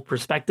multiple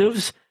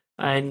perspectives.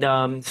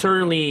 And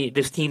certainly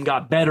this team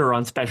got better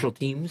on special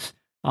teams.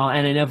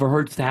 And it never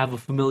hurts to have a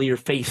familiar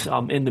face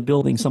in the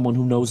building, someone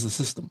who knows the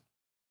system.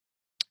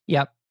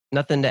 Yep.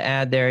 Nothing to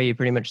add there. You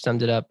pretty much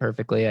summed it up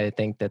perfectly. I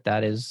think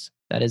that is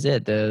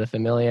it. The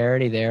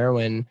familiarity there.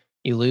 When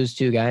you lose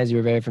 2 guys you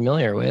were very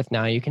familiar with,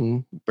 now you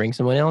can bring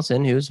someone else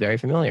in who's very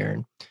familiar.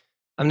 And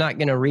I'm not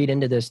going to read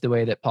into this the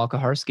way that Paul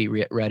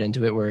Kaharski read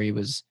into it, where he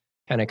was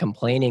kind of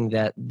complaining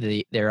that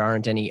there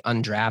aren't any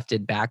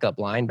undrafted backup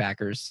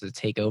linebackers to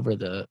take over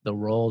the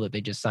role that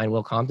they just signed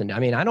Will Compton. I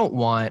mean, I don't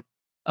want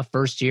a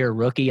first-year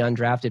rookie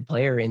undrafted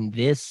player in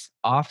this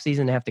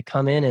offseason to have to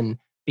come in and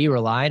be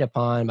relied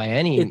upon by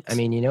any. You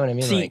know what I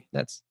mean?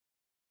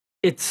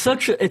 It's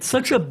such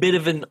a bit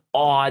of an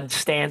odd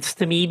stance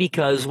to me,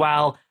 because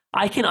while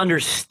I can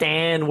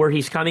understand where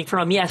he's coming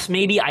from, yes,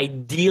 maybe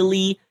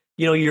ideally,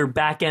 your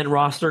back-end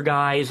roster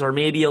guys are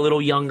maybe a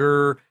little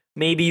younger,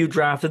 maybe you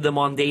drafted them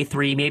on day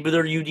 3, maybe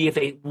they're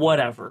UDFA,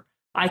 whatever.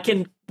 I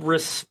can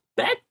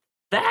respect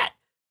that,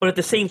 but at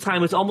the same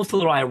time, it's almost a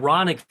little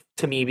ironic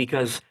to me,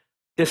 because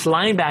this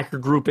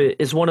linebacker group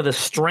is one of the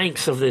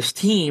strengths of this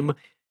team,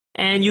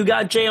 and you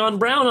got Jayon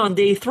Brown on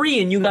day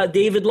 3, and you got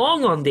David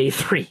Long on day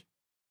 3.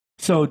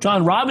 So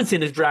John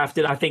Robinson has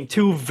drafted, I think,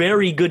 2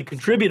 very good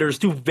contributors,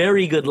 2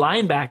 very good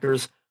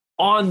linebackers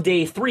on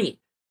day 3.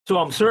 So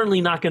I'm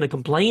certainly not going to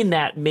complain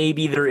that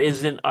maybe there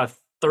isn't a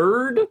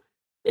third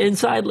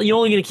inside. You're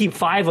only going to keep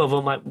 5 of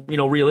them,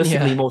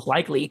 realistically, most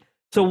likely.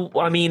 So,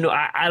 I mean,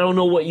 I don't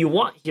know what you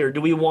want here.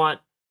 Do we want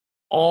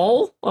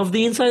all of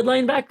the inside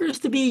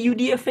linebackers to be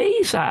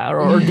UDFAs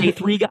or day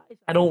 3 guys?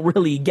 I don't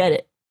really get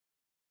it.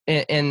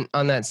 And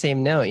on that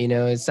same note,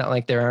 it's not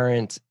like there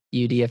aren't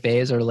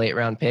UDFAs or late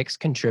round picks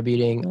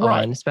contributing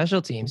on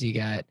special teams. You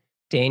got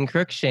Dane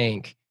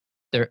Cruikshank,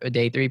 a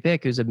day 3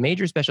 pick, who's a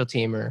major special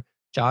teamer.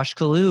 Josh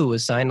Kalu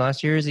was signed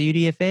last year as a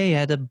UDFA,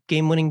 had a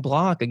game-winning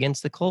block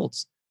against the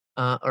Colts.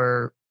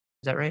 Or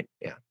is that right?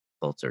 Yeah,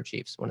 Colts or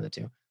Chiefs, one of the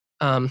 2.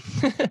 And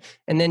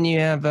then you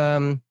have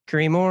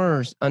Kareem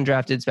Moore's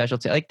undrafted special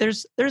team. Like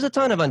there's a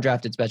ton of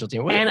undrafted special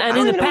team. And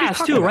in the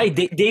past too, right?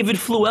 David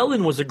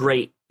Fluellen was a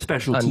great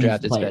special team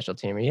undrafted special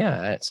teamer.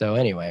 Yeah. So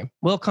anyway,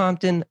 Will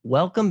Compton,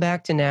 welcome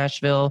back to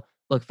Nashville.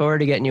 Look forward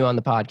to getting you on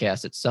the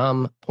podcast at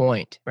some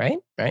point. Right?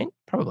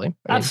 Probably.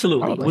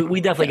 Absolutely. Probably.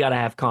 We definitely got to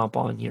have Comp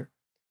on here.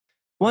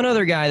 One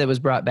other guy that was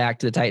brought back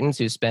to the Titans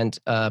who spent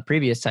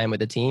previous time with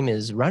the team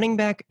is running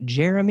back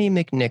Jeremy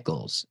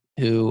McNichols,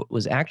 who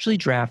was actually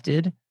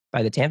drafted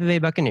by the Tampa Bay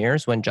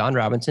Buccaneers when John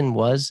Robinson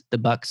was the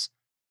Bucs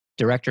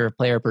director of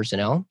player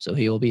personnel, so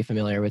he will be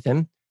familiar with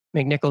him.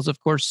 McNichols,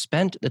 of course,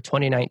 spent the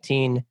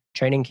 2019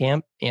 training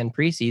camp and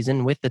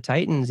preseason with the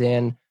Titans,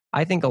 and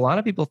I think a lot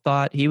of people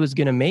thought he was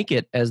going to make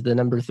it as the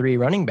number 3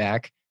 running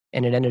back,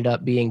 and it ended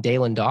up being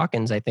Dalen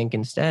Dawkins, I think,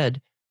 instead.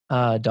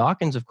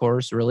 Dawkins, of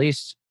course,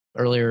 released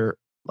earlier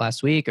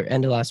last week or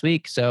end of last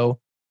week, so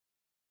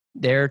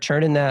they're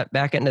turning that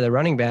back into the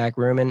running back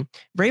room, and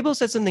Vrabel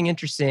said something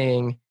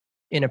interesting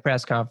in a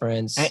press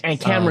conference. And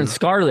Cameron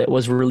Scarlett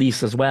was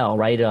released as well,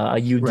 right? A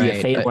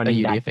UDFA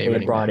running back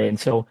they brought in.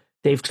 So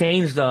they've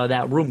changed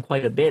that room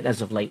quite a bit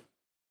as of late.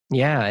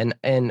 Yeah,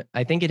 and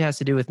I think it has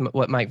to do with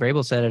what Mike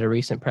Vrabel said at a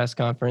recent press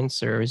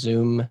conference or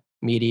Zoom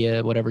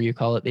media, whatever you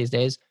call it these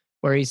days,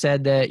 where he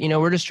said that,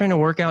 we're just trying to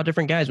work out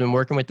different guys. We've been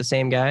working with the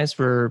same guys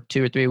for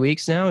 2 or 3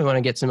 weeks now. We want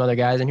to get some other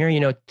guys in here.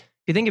 If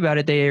you think about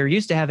it, they are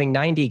used to having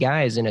 90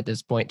 guys in at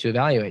this point to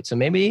evaluate. So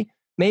maybe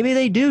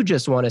they do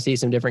just want to see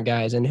some different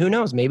guys. And who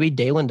knows, maybe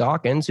Dalen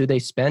Dawkins, who they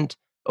spent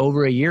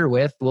over a year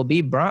with, will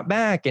be brought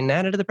back and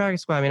added to the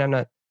practice squad. I mean, I'm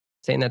not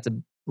saying that's a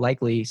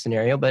likely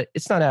scenario, but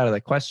it's not out of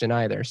the question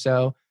either.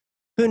 So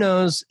who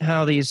knows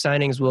how these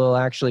signings will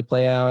actually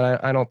play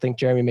out. I don't think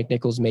Jeremy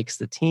McNichols makes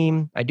the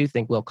team. I do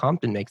think Will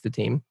Compton makes the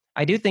team.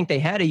 I do think they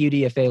had a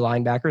UDFA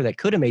linebacker that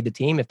could have made the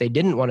team if they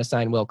didn't want to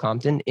sign Will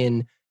Compton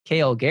in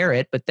Cale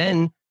Garrett. But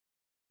then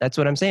that's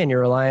what I'm saying.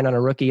 You're relying on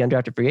a rookie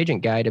undrafted free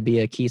agent guy to be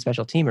a key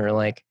special teamer.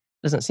 Like,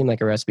 doesn't seem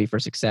like a recipe for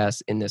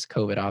success in this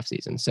COVID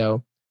offseason.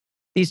 So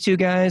these two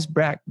guys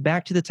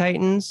back to the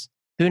Titans.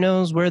 Who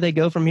knows where they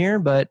go from here,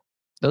 but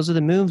those are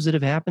the moves that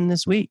have happened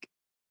this week.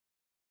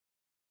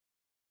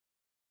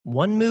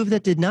 One move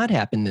that did not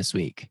happen this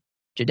week,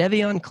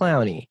 Jadeveon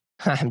Clowney.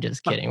 I'm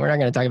just kidding. We're not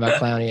going to talk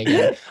about Clowney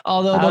again.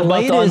 Although I was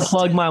about to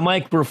unplug my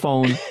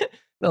microphone.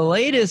 The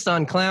latest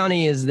on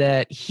Clowney is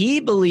that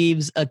he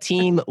believes a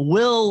team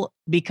will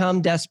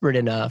become desperate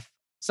enough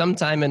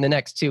sometime in the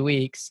next 2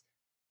 weeks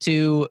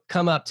to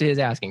come up to his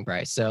asking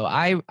price. So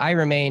I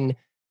remain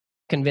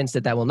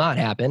convinced that will not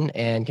happen,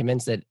 and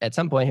convinced that at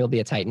some point he'll be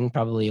a Titan,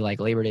 probably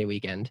like Labor Day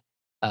weekend.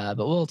 But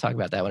we'll talk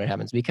about that when it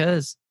happens,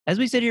 because as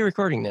we sit here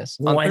recording this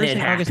on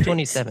Thursday, August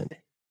 27th,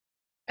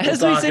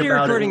 as we sit here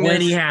recording when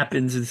this, he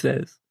happens, it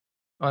says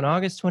on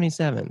August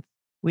 27th,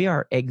 we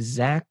are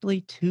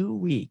exactly 2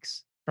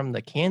 weeks from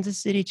the Kansas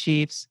City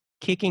Chiefs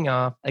kicking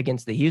off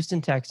against the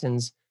Houston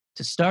Texans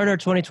to start our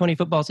 2020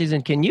 football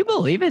season. Can you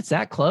believe it's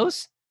that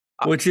close?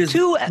 Which is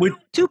two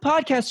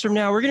podcasts from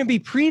now, we're going to be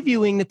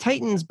previewing the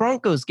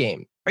Titans-Broncos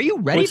game. Are you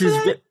ready for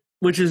that?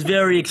 Which is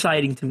very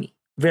exciting to me.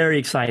 Very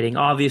exciting.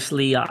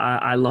 Obviously,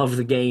 I love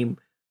the game,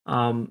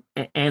 and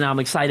I'm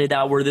excited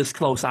that we're this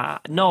close.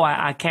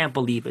 I can't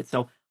believe it.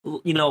 So,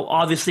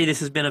 obviously this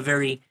has been a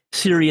very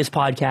serious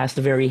podcast,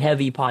 a very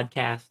heavy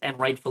podcast, and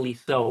rightfully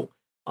so.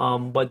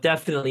 But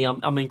definitely,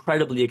 I'm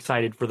incredibly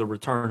excited for the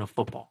return of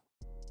football.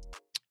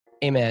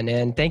 Amen.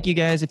 And thank you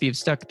guys if you've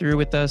stuck through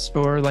with us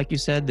for, like you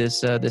said,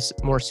 this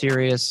more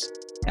serious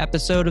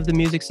episode of the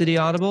Music City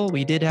Audible.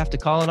 We did have to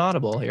call an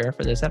audible here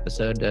for this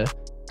episode to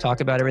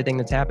talk about everything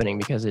that's happening,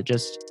 because it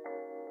just,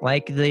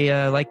 like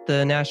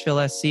the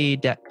Nashville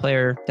SC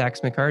player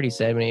Dax McCarty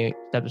said when he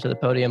stepped up to the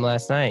podium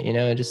last night,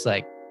 it just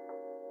like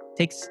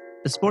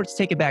the sports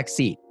take a back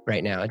seat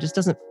right now. It just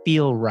doesn't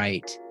feel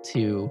right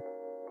to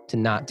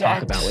not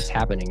talk about what's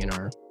happening in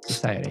our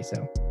society.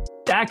 So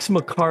Dax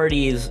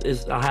McCarty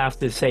is I have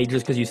to say,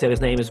 just because you said his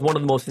name, is one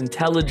of the most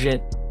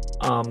intelligent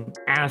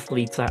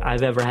athletes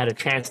I've ever had a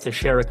chance to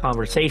share a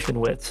conversation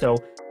with. So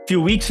a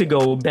few weeks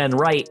ago, Ben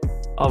Wright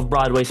of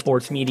Broadway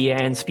Sports Media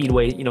and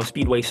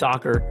Speedway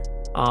Soccer,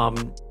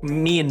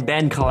 me and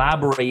Ben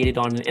collaborated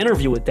on an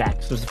interview with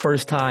Dax. It was the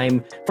first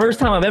time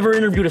I've ever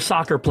interviewed a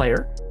soccer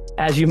player.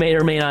 As you may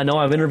or may not know,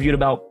 I've interviewed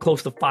about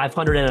close to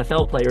 500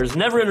 NFL players,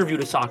 never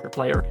interviewed a soccer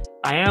player.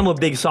 I am a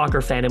big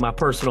soccer fan in my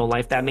personal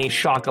life. That may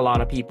shock a lot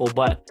of people,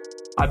 but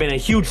I've been a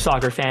huge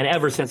soccer fan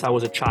ever since I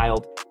was a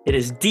child. It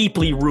is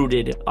deeply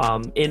rooted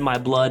in my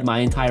blood. My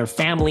entire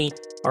family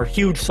are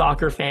huge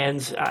soccer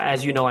fans.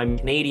 As you know, I'm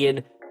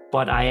Canadian,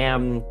 but I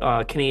am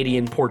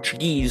Canadian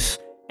Portuguese,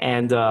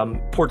 and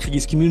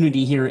Portuguese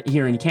community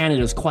here in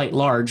Canada is quite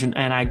large, and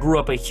I grew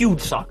up a huge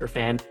soccer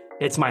fan.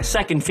 It's my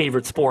second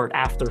favorite sport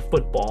after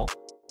football,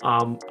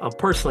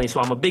 personally,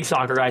 so I'm a big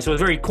soccer guy. So it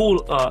was very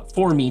cool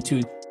for me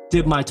to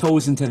dip my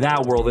toes into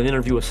that world and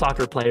interview a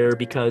soccer player,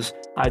 because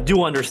I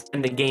do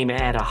understand the game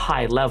at a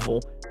high level.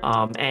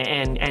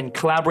 And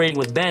collaborating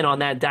with Ben on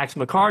that Dax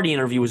McCarty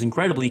interview was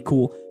incredibly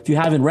cool. If you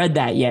haven't read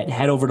that yet,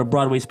 head over to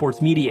Broadway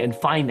Sports Media and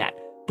find that.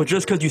 But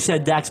just because you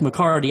said Dax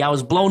McCarty, I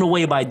was blown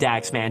away by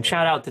Dax, man.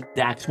 Shout out to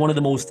Dax, one of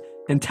the most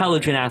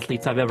intelligent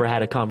athletes I've ever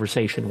had a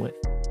conversation with.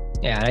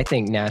 Yeah, I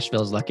think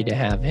Nashville's lucky to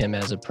have him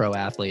as a pro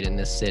athlete in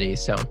this city.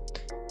 So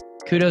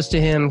kudos to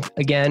him.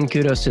 Again,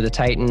 kudos to the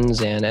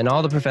Titans and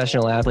all the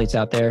professional athletes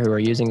out there who are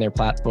using their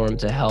platform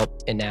to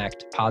help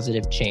enact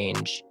positive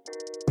change.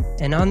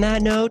 And on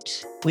that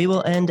note, we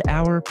will end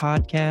our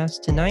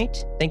podcast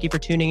tonight. Thank you for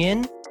tuning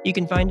in. You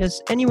can find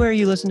us anywhere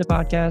you listen to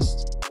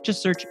podcasts.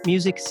 Just search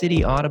Music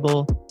City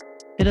Audible.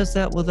 Hit us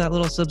up with that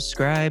little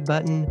subscribe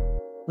button.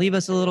 Leave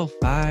us a little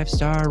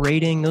 5-star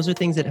rating. Those are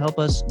things that help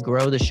us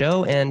grow the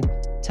show. And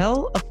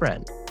tell a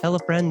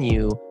friend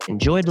you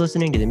enjoyed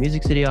listening to the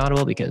Music City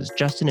Audible, because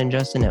Justin and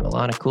Justin have a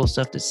lot of cool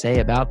stuff to say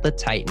about the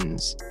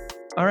Titans.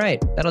 All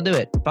right, that'll do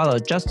it. Follow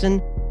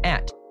Justin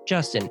at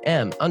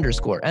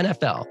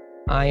JustinM_NFL.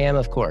 I am,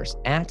 of course,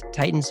 at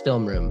Titans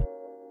Film Room.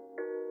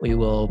 We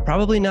will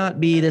probably not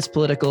be this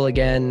political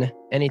again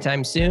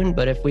anytime soon,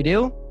 but if we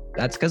do,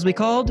 that's because we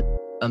called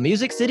a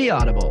Music City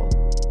Audible.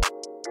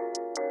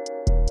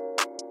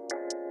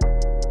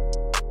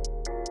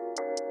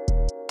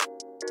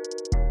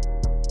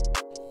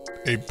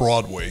 A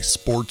Broadway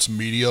Sports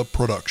Media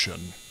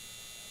production.